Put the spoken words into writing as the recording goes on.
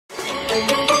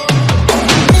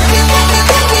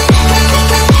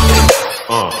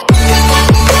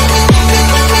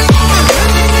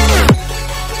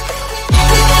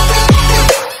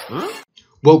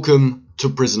Welcome to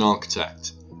Prison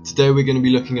Architect. Today we're going to be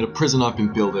looking at a prison I've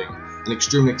been building, an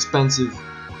extremely expensive,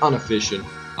 inefficient,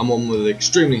 and one with an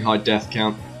extremely high death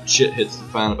count. Shit hits the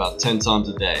fan about 10 times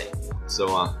a day. So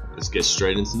let's get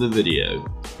straight into the video.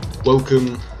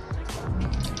 Welcome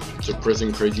to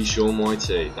Prison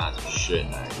CrazySeanYT. That's a shit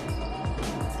name.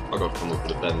 I gotta come up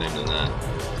with a better name than that.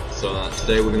 So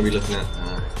today we're going to be looking at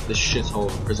this shithole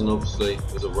of a prison. Obviously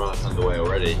there's a riot underway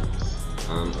already.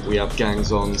 We have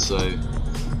gangs on, so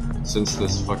since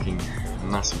this fucking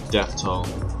massive death toll,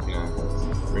 you know,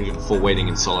 ranging full waiting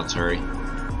in solitary,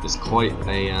 there's quite a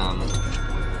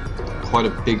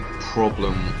big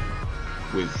problem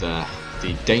with the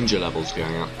danger levels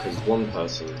going up, because one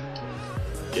person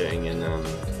getting in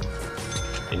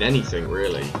anything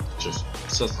really just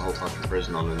sets the whole fucking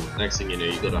prison on, and next thing you know,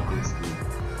 you got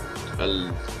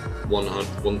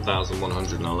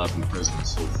 1,111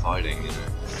 prisoners all fighting. You know,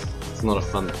 it's not a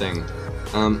fun thing.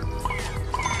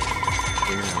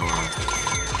 We're gonna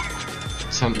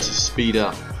attempt to speed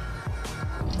up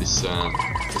this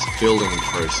building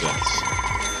process.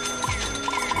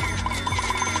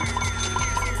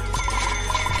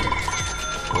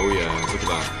 Oh yeah, look at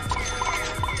that.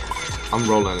 I'm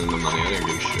rolling in the money, I don't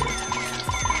give a shit.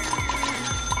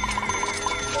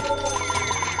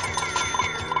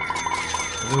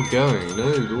 Where are we going? No,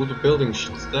 all the building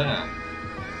shit's there.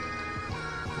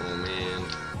 Oh man.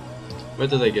 Where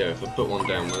do they go? If I put one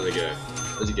down, where do they go?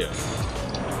 Where's he going?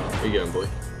 Where you going, boy?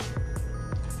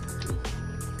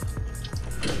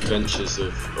 Benches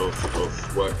of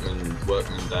workmen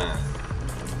down.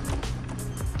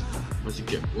 Where's he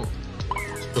going? What?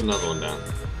 Let's put another one down.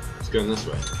 It's going this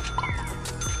way.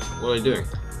 What are they doing?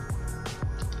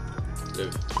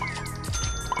 Live.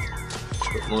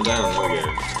 Put more down, there we go.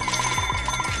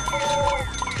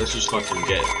 Let's just fucking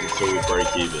get until we break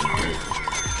even, right?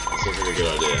 Sounds like a good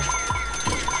idea.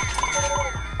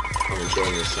 I'm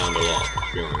enjoying this sound a lot, to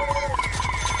be honest.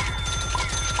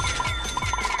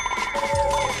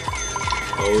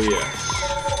 Oh yes.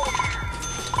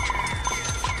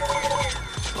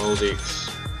 Oh, the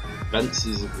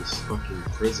expenses of this fucking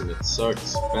prison, it's so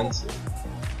expensive.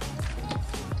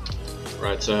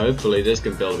 Right, so hopefully this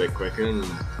can build a bit quicker, and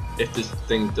if this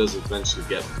thing does eventually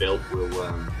get built, we'll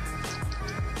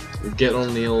get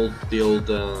on the old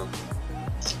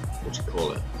what you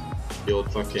call it? The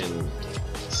old fucking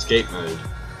escape mode.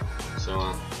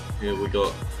 So here we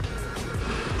got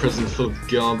prison full of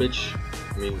garbage.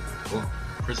 I mean, what?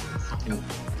 Prison fucking...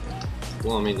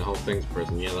 Well, I mean the whole thing's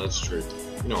prison, yeah, that's true.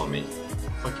 You know what I mean.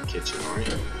 Fucking kitchen,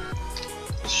 alright?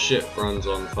 This shit runs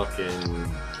on fucking...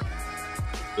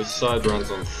 This side runs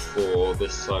on 4,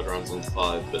 this side runs on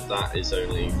 5, but that is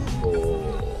only for...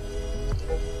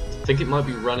 I think it might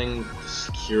be running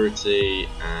security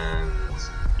and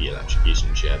the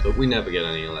electrocution chair, but we never get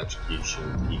any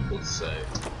electrocution people, so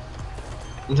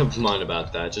never mind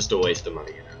about that. Just a waste of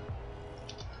money, you know.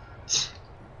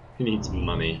 Who needs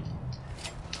money?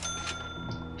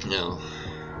 No.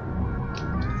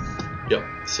 Yep.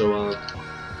 So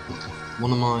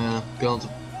one of my guards.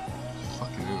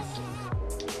 Fucking hell.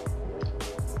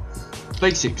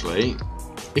 Basically,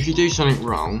 if you do something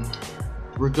wrong,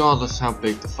 regardless how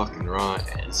big the fucking riot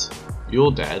is,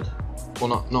 you're dead.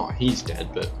 Well, not he's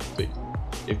dead, but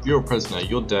if you're a prisoner,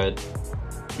 you're dead.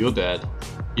 You're dead.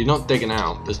 You're not digging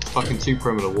out. There's fucking 2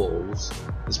 perimeter walls.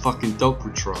 There's fucking dog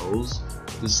patrols.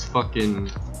 There's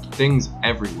fucking things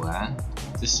everywhere.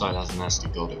 This side hasn't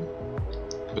actually got him,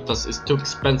 but it's too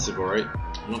expensive, alright?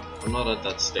 I'm not at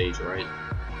that stage, alright?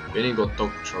 We ain't got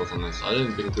dog patrols on this. I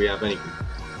don't think we have any.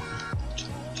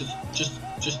 Just.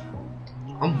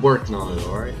 I'm working on it,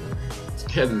 alright? It's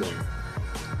getting there.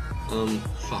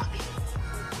 Fuck.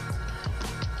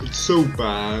 It's so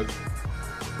bad.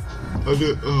 I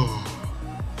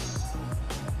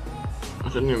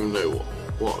don't even know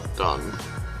what I've done.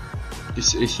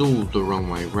 It's all the wrong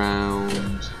way round.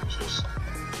 Just,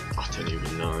 I don't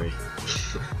even know.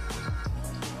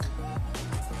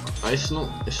 It's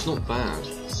not bad.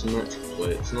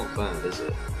 Symmetrically, it's not bad, is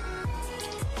it?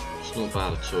 It's not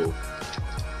bad at all.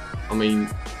 I mean,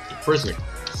 the prisoner,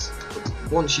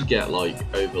 once you get like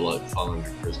over like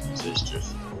 500 prisoners, it's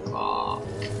just fuck.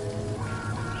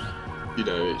 You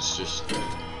know, it's just.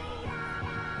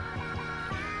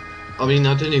 I mean,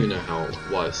 I don't even know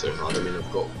why it's so hard. I mean,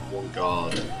 I've got 1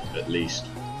 guard at least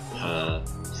per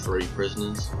 3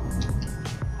 prisoners.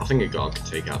 I think a guard could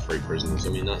take out 3 prisoners. I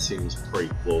mean, that seems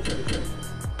pretty plausible.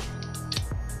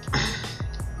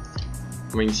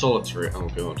 I mean, solitary. Oh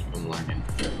god, I'm lagging.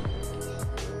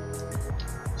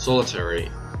 Solitary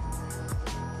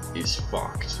is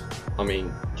fucked. I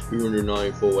mean,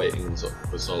 209 full waitings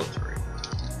for solitary.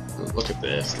 Look at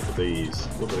this, look at these.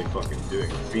 What are they fucking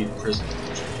doing? Feed prison.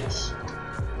 Jeez.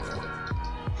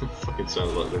 Fucking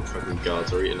sounds like the fucking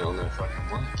guards are eating it on their fucking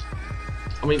one.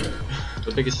 I mean,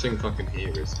 the biggest thing fucking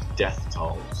here is death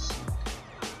tolls.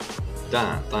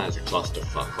 That is a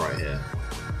clusterfuck right here.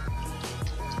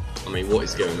 I mean, what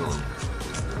is going on?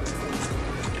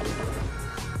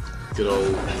 Good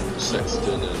old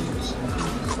Sexton and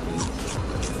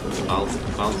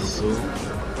Balthazar.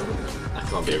 That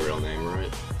can't be a real name,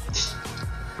 right?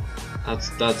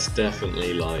 That's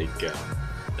definitely like a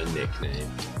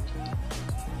nickname.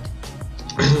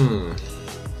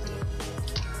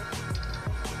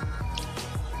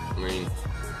 I mean,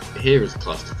 here is a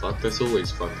clusterfuck. There's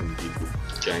always fucking people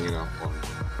ganging up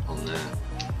on there.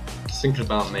 Just thinking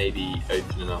about maybe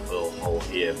opening up a little hole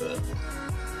here, but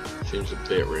seems a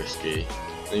bit risky.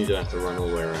 Then you don't have to run all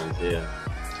the way around here.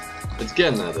 It's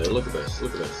getting there though. Look at this.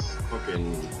 Look at this.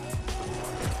 Fucking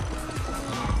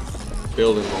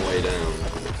building my way down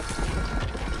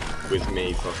with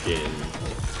me fucking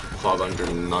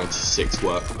 596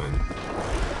 workmen.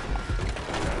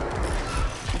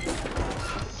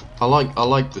 I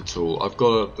like the tool. I've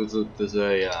got there's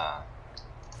a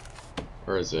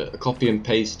where is it? A copy and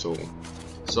paste tool.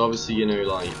 So obviously, you know,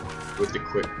 like with the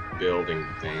quick building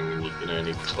thing, and you can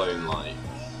only clone like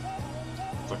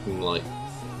fucking like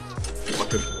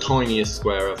the tiniest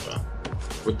square ever.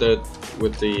 With the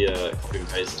copy and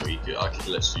paste tool, I could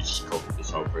literally just copy this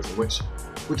whole prison, which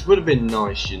would have been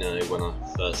nice, you know, when I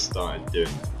first started doing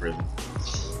the prison.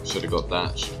 Should have got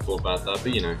that. Should have thought about that,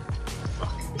 but you know,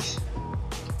 fuck.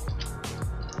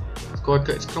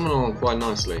 It's coming along quite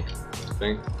nicely, I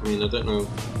think. I mean, I don't know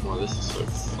why this is so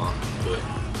fucked, but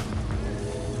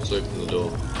let's open the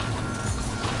door.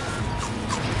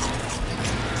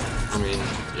 I mean,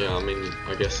 yeah,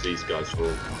 I guess these guys are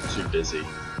all too busy.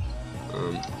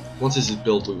 Once this is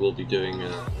built, we will be doing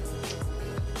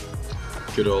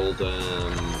good old,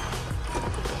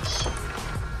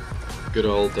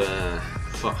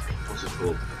 fuck, what's it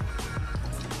called?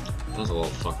 That's a lot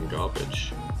of fucking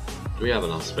garbage. Do we have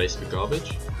enough space for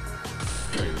garbage?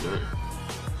 I don't even know.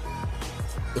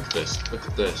 Look at this, look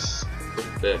at this, look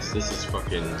at this, this is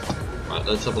fucking... Right,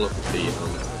 let's have a look at the,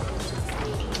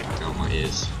 oh my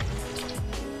ears.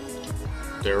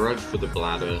 They're right for the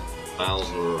bladder, bowels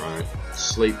are alright,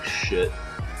 sleep shit.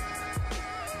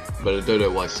 But I don't know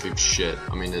why sleep shit.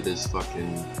 I mean, it is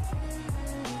fucking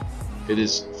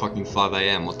 5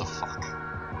 AM, what the fuck?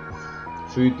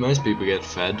 Food, most people get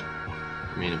fed.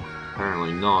 I mean,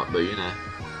 apparently not, but you know.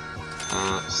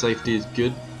 Safety is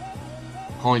good.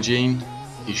 Hygiene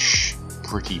is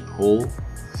pretty poor.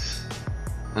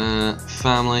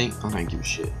 Family, I don't give a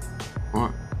shit.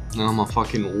 Alright, now I'm a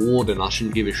fucking warden, I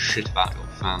shouldn't give a shit about your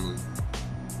family.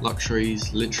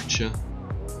 Luxuries, literature.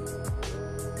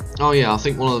 Oh yeah, I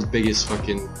think one of the biggest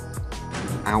fucking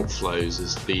outflows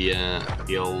is the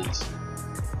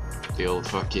old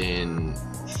fucking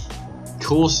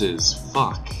courses.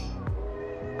 Fuck,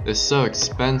 they're so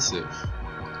expensive.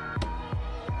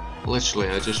 Literally,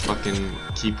 I just fucking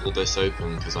keep all this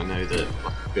open because I know that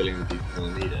like a billion people are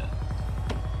gonna need it.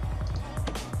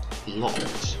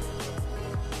 Locked.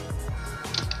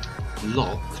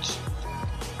 Locked?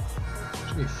 What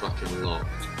do you mean fucking locked?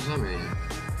 What does that mean?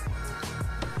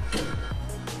 I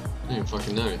don't even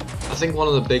fucking know. I think one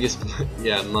of the biggest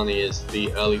money is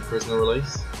the early prisoner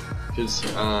release, because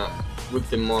with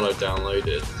the mod I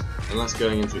downloaded, and that's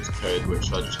going into its code,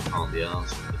 which I just can't be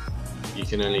asked. You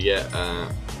can only get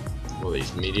what are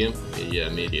these, medium? Yeah,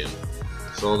 medium.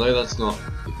 So although that's not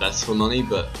the best for money,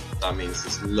 but that means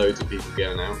there's loads of people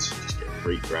going out, so you just get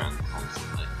 3 grand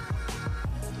constantly.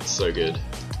 It's so good.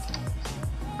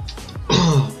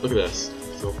 Look at this.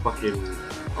 It's a fucking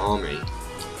army.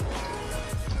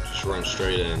 Just run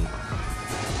straight in.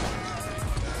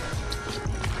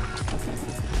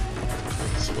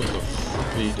 So what the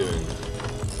fuck are you doing?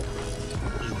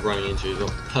 Just running into you.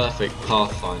 Got perfect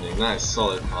pathfinding. That is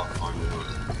solid pathfinding.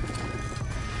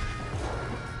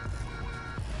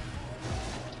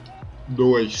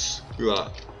 Nice. Look at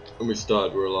that. When we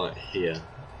started, we were like here.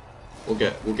 We'll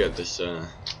get this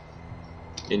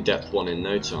in-depth one in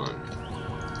no time.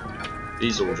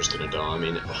 These are all just gonna die. I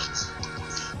mean,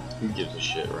 who gives a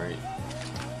shit, right?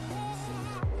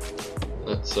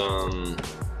 Let's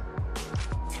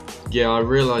yeah, I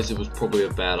realised it was probably a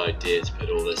bad idea to put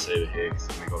all this over here because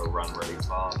then we got to run really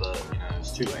far, but you know,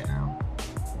 it's too late now.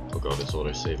 Oh god, it's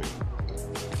auto-saving.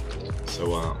 So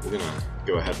we're gonna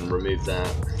go ahead and remove that.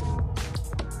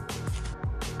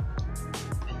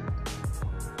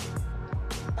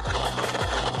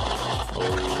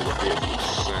 Oh, beautiful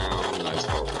sound, nice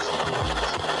horrible sound.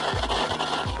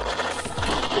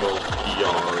 Good old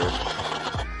yard.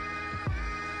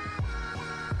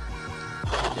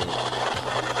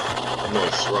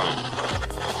 Nice, right.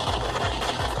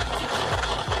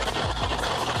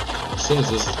 As soon as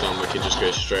this is done, we can just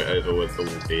go straight over with all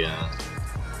the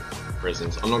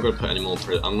prisons. I'm not going to put any more.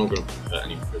 I'm not going to put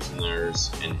any prisoners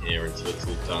in here until it's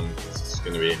all done, because it's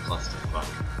going to be a clusterfuck.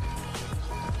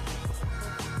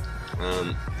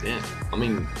 Yeah, I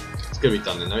mean, it's going to be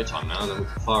done in no time now, and then we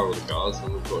can fire all the guards,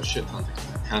 and we've got a shit ton of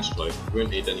cash flow. We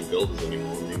won't need any builders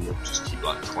anymore. I mean, we'll just keep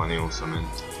like 20 or something.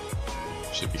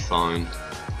 Should be fine.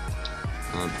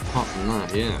 Apart from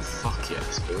that, yeah, fuck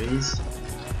yes, boys.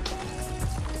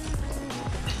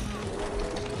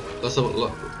 Let's have a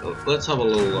look. Let's have a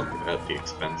little look at the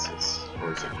expenses.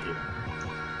 Or is it here?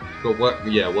 Got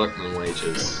workman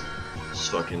wages. It's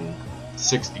fucking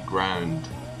 60 grand.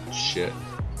 Shit.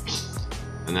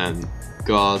 And then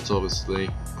guards, obviously,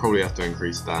 probably have to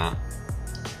increase that.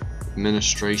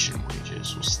 Administration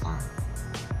wages. What's that?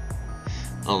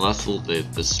 Oh, that's all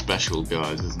the special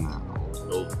guys, isn't it?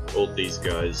 All these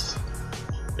guys.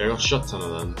 Yeah, I got a shit ton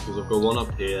of them because I've got one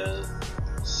up here,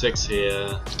 6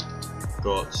 here.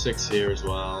 Got 6 here as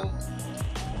well.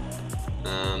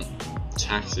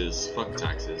 Taxes, fuck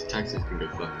taxes. Taxes can go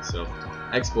fuck itself.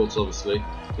 Exports, obviously,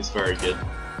 is very good.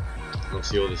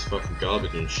 Obviously, all this fucking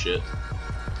garbage and shit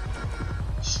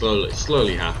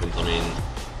slowly happens. I mean,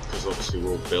 because obviously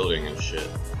we're all building and shit.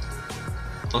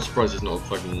 I'm surprised there's not a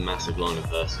fucking massive line of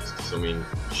hearses. Because I mean,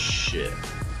 shit.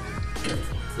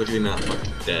 Look at the amount of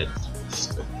fucking dead.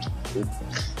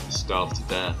 Starved to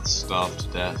death, starved to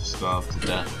death, starved to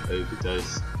death,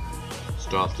 overdose,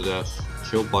 starved to death,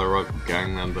 killed by a rival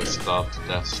gang member, starved to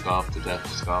death, starved to death,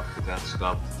 starved to death,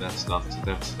 starved to death, starved to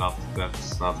death, starved to death,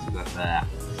 starved to death, there.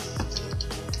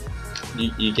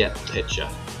 You get the picture.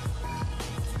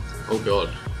 Oh god.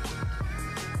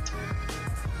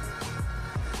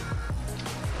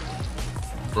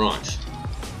 Right.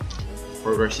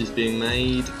 Progress is being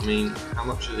made. I mean, how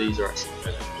much of these are actually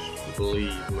finished? I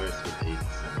believe most of these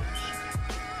are finished.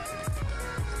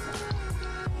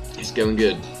 It's going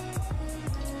good.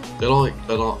 They're like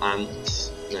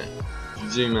ants. Yeah. If you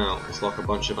zoom out, it's like a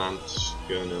bunch of ants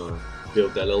going to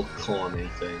build their little colony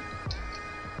thing.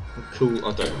 Cool.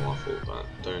 I don't know what I thought of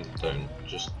that. Don't.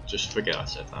 Just forget I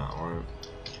said that. Alright.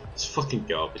 It's fucking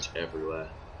garbage everywhere.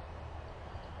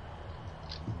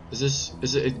 Is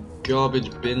it a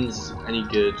garbage bins any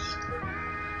good?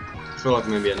 I feel like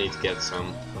maybe I need to get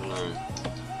some. I don't know.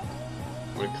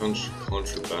 When it comes to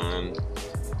contraband,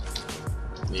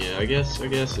 yeah, I guess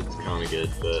it's kind of good,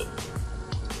 but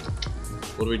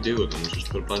what do we do with them? Just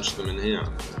put a bunch of them in here.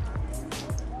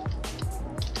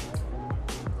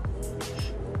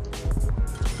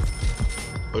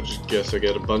 I just guess I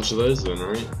get a bunch of those then,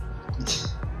 right?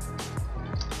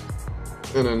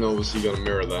 And then obviously you gotta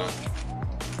mirror that.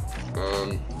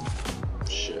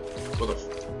 Shit. What the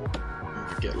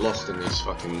I get lost in these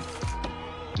fucking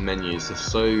menus.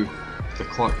 They're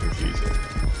quite confusing.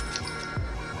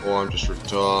 Or I'm just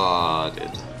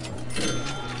retarded.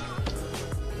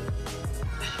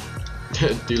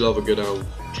 Do love a good old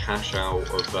cash out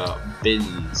of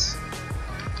bins.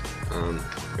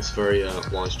 It's a very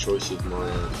wise choice of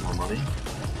my money.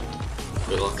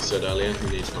 But like I said earlier, who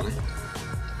needs money?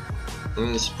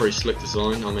 And this is a pretty slick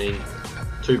design. I mean,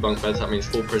 2 bunk beds, that means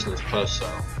 4 prisoners per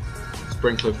cell.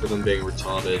 Sprinkler for them being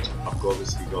retarded. I've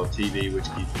obviously got a TV which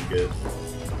keeps them good.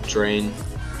 Drain,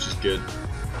 which is good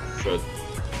for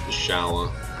the shower.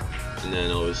 And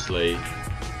then obviously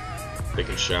they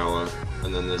can shower.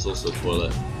 And then there's also a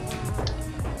toilet.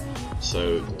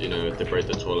 So, you know, if they break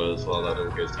the toilet as well, that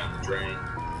all goes down the drain.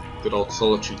 Good old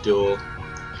solitary door.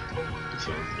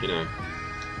 So, you know.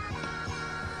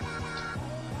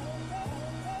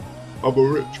 I'm a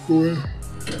rich boy.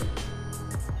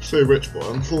 I say rich boy,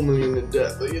 I'm 4 million in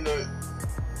debt, but you know,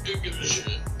 don't give a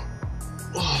shit.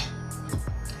 Oh.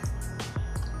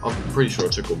 I'm pretty sure I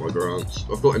took all my grants.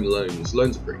 I've got him loans.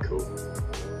 Loans are pretty cool.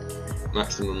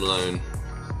 Maximum loan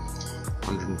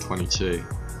 122.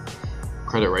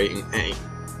 Credit rating A.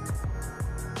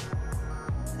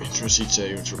 Interest each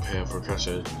day which will pay out for a cash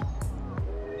out.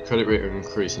 Credit rating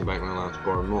increase and bank will allow to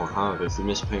borrow more. However, if you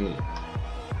miss payment,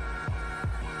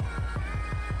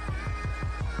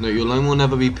 no, your loan will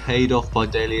never be paid off by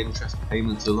daily interest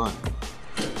payments alone.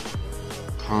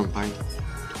 Current bank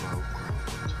 12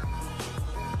 grand.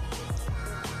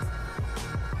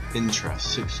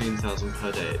 Interest 16,000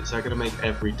 per day. Is that going to make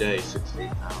every day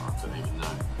 16,000? I don't even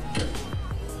know. It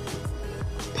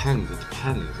depends.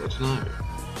 I don't know.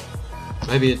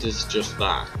 Maybe it is just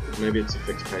that. Maybe it's a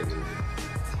fixed payment.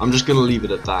 I'm just going to leave it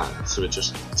at that, so it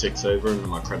just ticks over and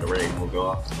my credit rating will go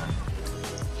up. And then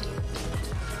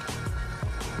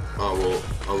I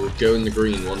will go in the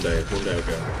green one day. One day I'll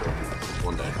go.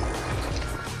 One day.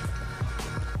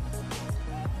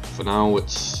 for now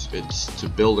it's to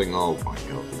building. Oh my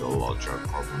god, we got a lot of drug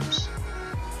problems.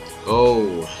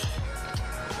 Oh,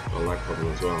 got a lag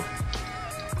problem as well.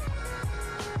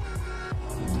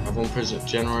 I've one present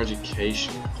general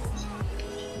education course.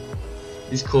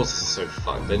 These courses are so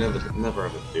fucked. They never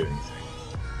ever do anything.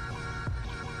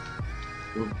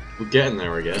 We're getting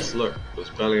there, I guess. Look,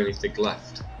 there's barely anything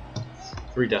left.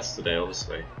 3 deaths today,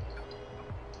 obviously.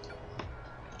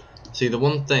 See, the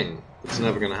one thing that's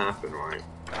never going to happen, right,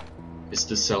 is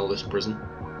to sell this prison.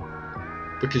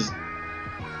 Because,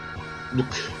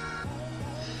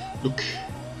 look.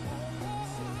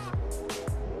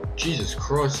 Jesus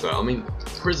Christ, though. I mean,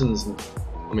 prisons,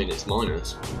 I mean, it's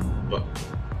minus, but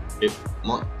it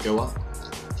might go up.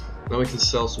 Now we can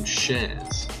sell some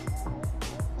shares.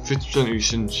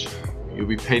 50% you'll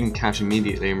be paid in cash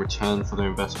immediately in return for their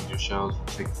investment in your shares. Will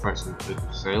take a fraction of the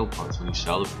total sale price when you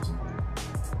sell the prison.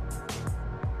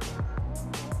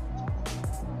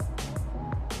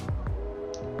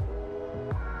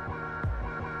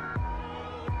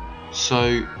 So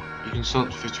you can sell up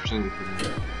to 50% of the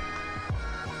prison.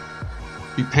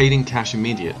 Be paid in cash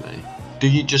immediately. Do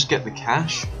you just get the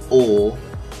cash, or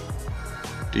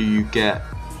do you get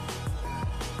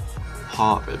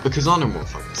part of it? Because I don't want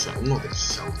to fucking sell. I'm not going to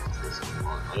sell my prison.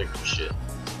 I don't give a shit.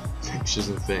 Fixtures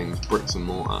and things, bricks and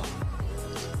mortar.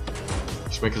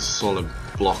 Just make a solid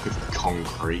block of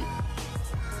concrete.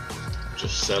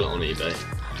 Just sell it on eBay.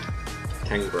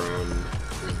 10 grand.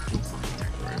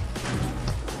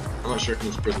 How much do you reckon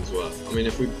this prison's worth? I mean,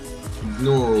 if we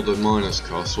ignore all the minus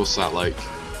costs, what's that, like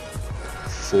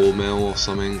 4 mil or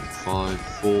something? 5,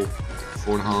 4,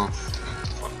 4.5?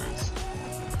 Fuck knows.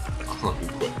 I can't be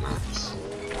quick maths.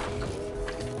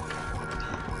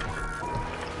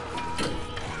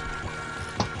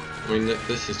 I mean,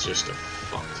 this is just a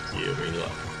fucked view. I mean,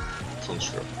 look,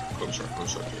 construct,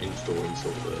 install,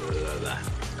 blah, blah, blah.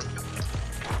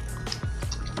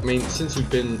 I mean, since we've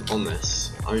been on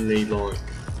this, only like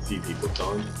a few people have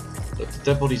died. But the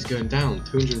dead body's going down,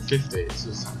 250.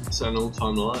 It's an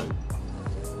all-time low.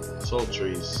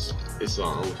 Sultry's it's an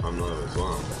all-time low as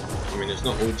well. I mean, it's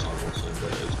not all-time also,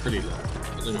 but it's pretty low.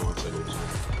 I don't know why I said all-time.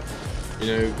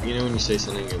 You know when you say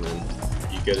something and then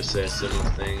you go to say a similar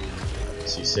thing,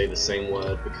 so you say the same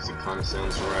word because it kind of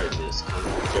sounds right, and it's kind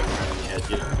of going around in your head.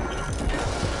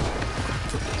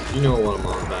 You know what I'm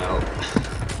on about.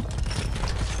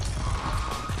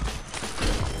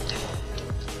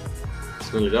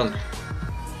 It's nearly done.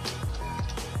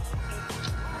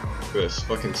 This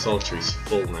fucking Sultry's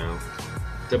full now.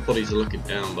 Dead bodies are looking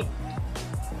down, but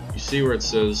you see where it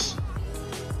says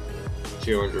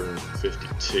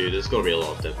 252. There's got to be a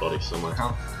lot of dead bodies somewhere.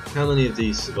 How many of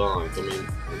these survived? I mean,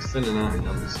 it's thinning out in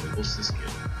numbers. What's this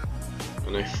kid? I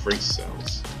know freeze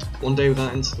cells. 1 day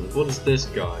without incident. What is this,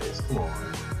 guys? Come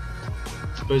on.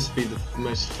 It's supposed to be the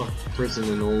most fucked prison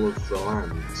in all of the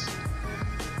lands.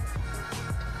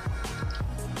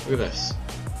 Look at this.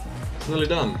 It's nearly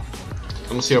done.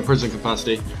 And we'll see our prison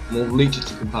capacity, and we'll reach it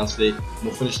to capacity, and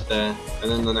we'll finish it there,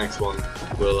 and then the next one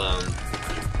we'll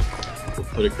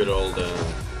put a good old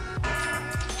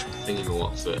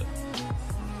thingy-what's-it.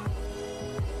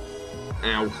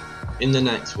 Ow. In the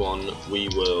next one we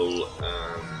will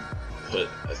put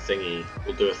a thingy.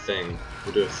 We'll do a thing.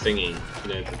 We'll do a thingy.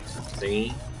 You know the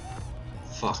thingy?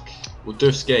 Fuck. We'll do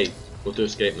escape. We'll do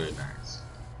escape mode next.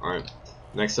 Alright.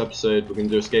 Next episode we're gonna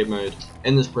do escape mode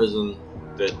in this prison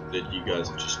that you guys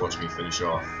have just watched me finish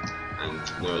off and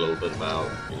know a little bit about.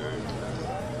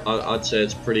 I'd say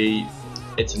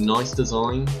it's a nice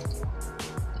design.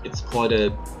 It's quite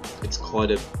a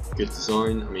good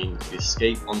design. I mean, the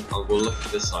escape we'll look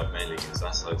at this side mainly because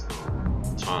that side's not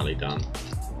entirely done,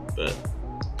 but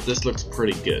this looks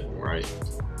pretty good, right?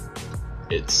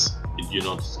 You're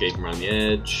not escaping around the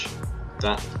edge.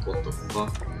 What the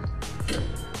fuck?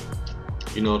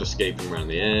 You're not escaping around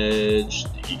the edge.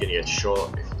 You're gonna get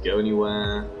shot if you go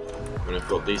anywhere. When I've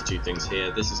got these two things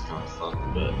here, this is kind of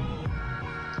fun, but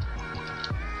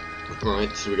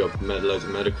right. So we got loads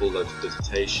of medical, loads of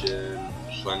visitation,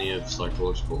 plenty of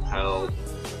psychological help.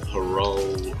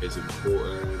 Parole is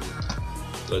important.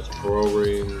 Loads of parole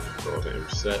rooms. Got a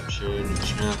reception,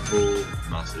 chapel,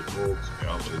 massive morgues. We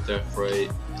got with the death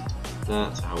rate.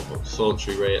 That's how we've got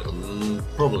Sultry rate.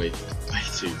 Probably way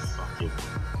too fucking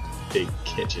big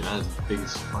kitchen. That is the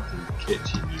biggest fucking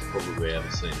kitchen you've probably ever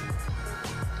seen.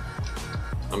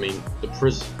 I mean, the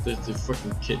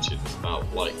fucking kitchen is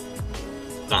about like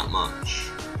that much,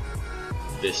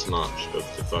 this much of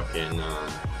the fucking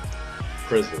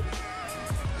prison.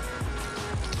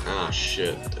 Ah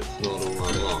shit, it's not all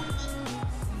unlocked.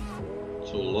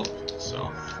 It's all locked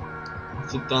itself.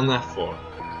 What's it done that for?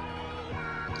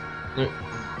 No. Oh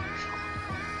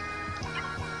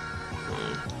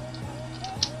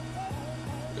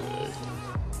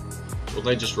Will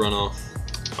they just run off?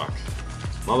 Fuck.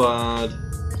 My bad.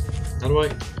 How do I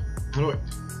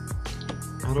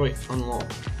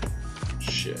unlock?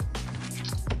 Shit.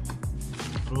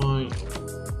 How do I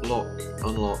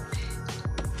unlock?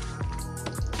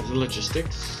 Is it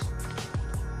logistics?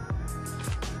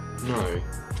 No.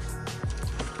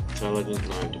 Intelligence,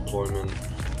 no. Deployment.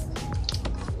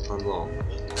 Unlock.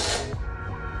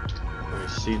 I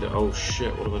see that. Oh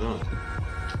shit, what have I done?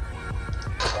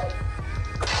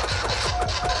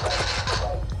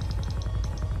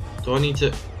 Do I need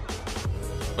to?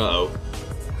 Uh-oh.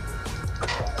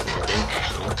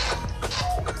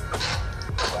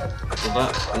 Will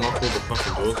that unlock all the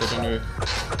fucking doors? I don't know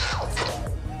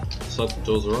what side the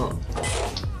doors are on.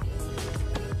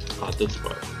 Ah, it does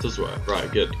work. It does work. Right,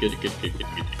 good.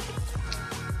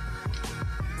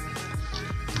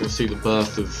 We'll see the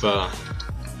birth of,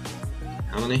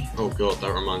 how many? Oh god,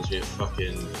 that reminds me of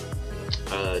fucking,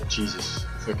 Jesus,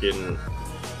 fucking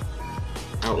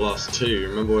Outlast 2.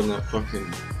 Remember when that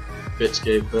fucking bitch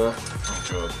gave birth? Oh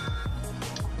god.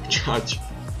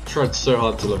 Tried so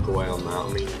hard to look away on that. I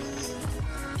mean,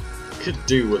 could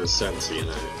do with a sensor, you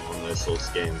know, on those sorts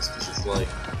of games, because it's like,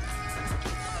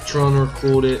 trying to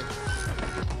record it,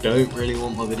 don't really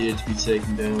want my video to be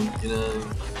taken down, you know,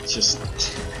 it's just,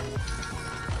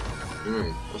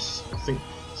 anyway, I think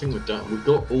we're done. We've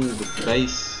got all the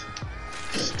base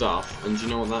stuff, and do you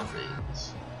know what that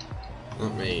means?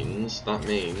 That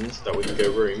means that we can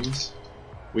go rooms,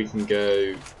 we can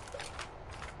go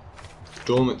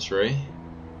dormitory,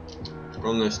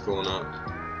 from this corner,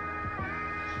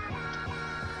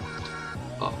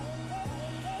 up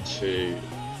to,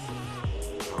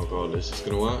 oh god, is this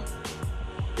gonna work?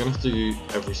 We're gonna have to do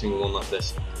every single one like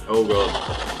this. Oh god,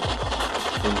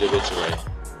 individually.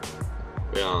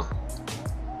 We are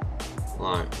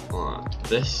like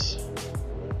this,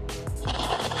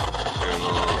 and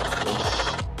this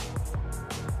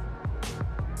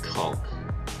cock.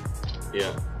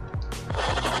 Yeah.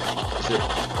 Is it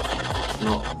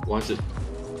not? Why is it?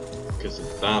 Because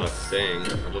is that a thing? I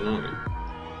don't know.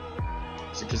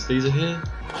 Is it because these are here?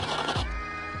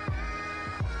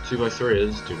 2x3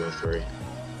 is 2x3.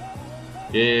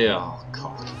 Yeah, oh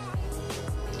god.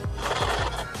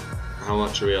 How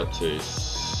much are we up to?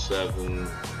 7.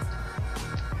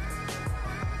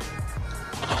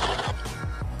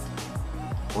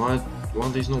 Why are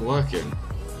these not working?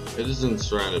 It isn't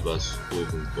surrounded by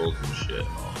schools and schools and shit.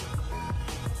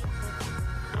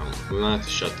 We might have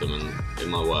to shut them and it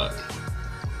might work.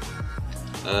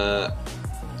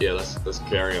 Yeah, let's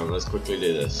carry on. Let's quickly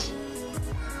do this.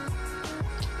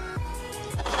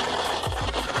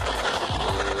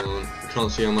 Can't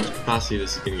see how much capacity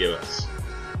this is going to give us.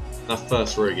 That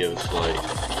first row gives us like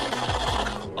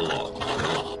a lot.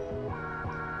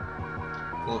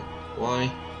 What?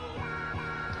 Why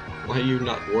are you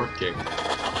not working?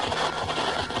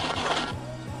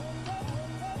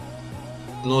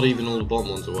 Not even all the bottom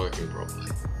ones are working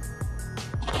properly.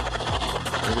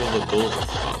 Maybe all the doors are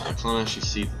fucked. I can't actually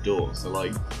see the doors. They're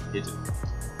like hidden.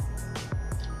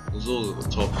 The doors at the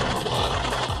top aren't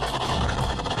working.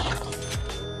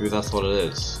 Maybe that's what it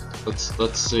is.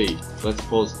 Let's see. Let's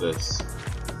pause this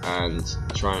and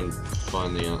try and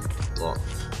find the lock.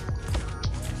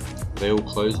 Are they all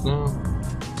closed now?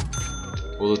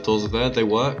 All the doors are there. They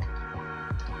work.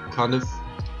 Kind of.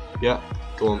 Yeah.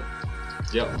 Go on.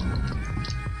 Yep.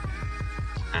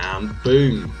 And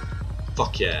boom.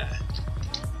 Fuck yeah.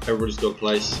 Everybody's got a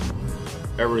place.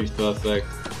 Everybody's perfect.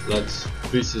 Let's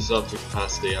boost this up to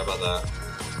capacity. How about that?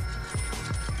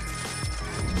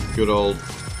 Good old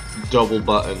double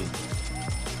button.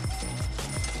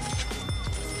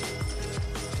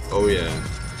 Oh yeah.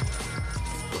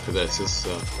 Look at this. This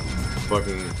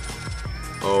fucking.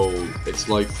 Oh, it's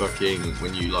like fucking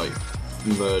when you like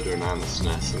murder an ant's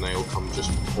nest and they all come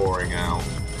just pouring out.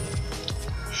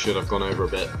 Shit, I've gone over a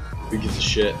bit. Who gives a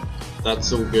shit?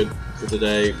 That's all good for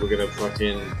today. We're gonna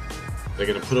fucking. They're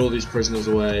gonna put all these prisoners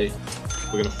away.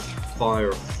 We're gonna fire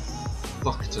a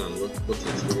fuck ton. What's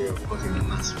this? We're gonna fucking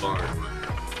mass fire.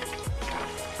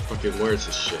 Fucking, where's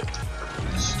this shit?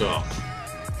 Stuff.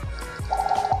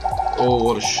 Oh,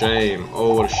 what a shame.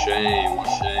 Oh, what a shame. What a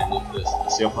shame. Look at this.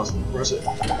 Let's see how fast we can press it.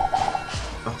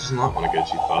 That doesn't like when I go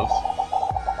too fast.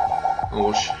 Oh,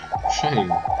 what a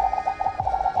shame.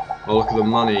 Oh, look at the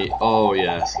money. Oh,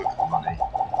 yes, look at the money.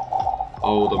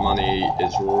 Oh, the money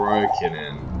is raking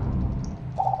in.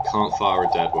 Can't fire a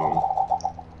dead one.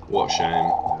 What a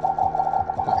shame.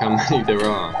 Look how many there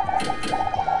are.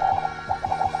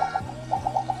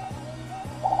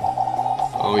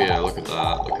 Oh yeah, look at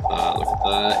that, look at that, look at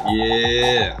that,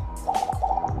 yeah!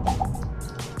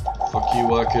 Fuck you,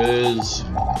 workers!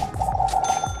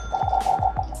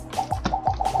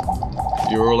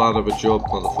 You're all out of a job,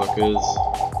 motherfuckers.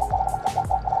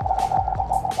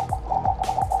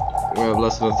 We have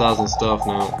less than 1,000 staff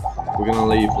now. We're gonna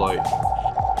leave like,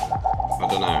 I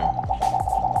don't know,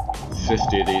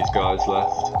 50 of these guys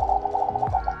left.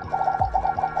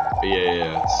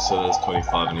 Yeah, so there's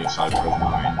 25 on each side of prison,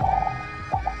 I mean.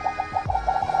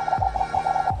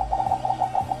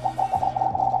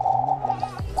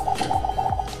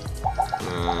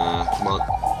 Come on.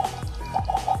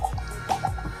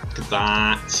 Look at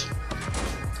that.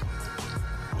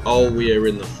 Oh, we are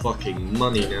in the fucking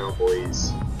money now,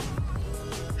 boys.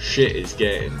 Shit is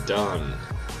getting done.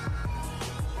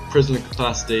 Prisoner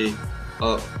capacity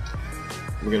up.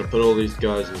 We're gonna put all these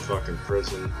guys in fucking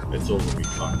prison. It's all gonna be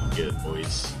fucking good,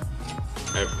 boys.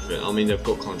 Everything. I mean, they've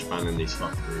got contraband in these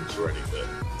fucking rooms already, but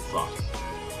fuck.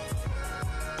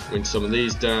 Bring some of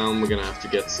these down. We're gonna have to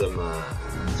get some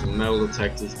metal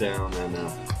detectors down, and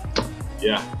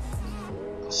yeah.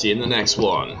 I'll see you in the next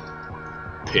one.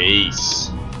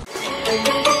 Peace.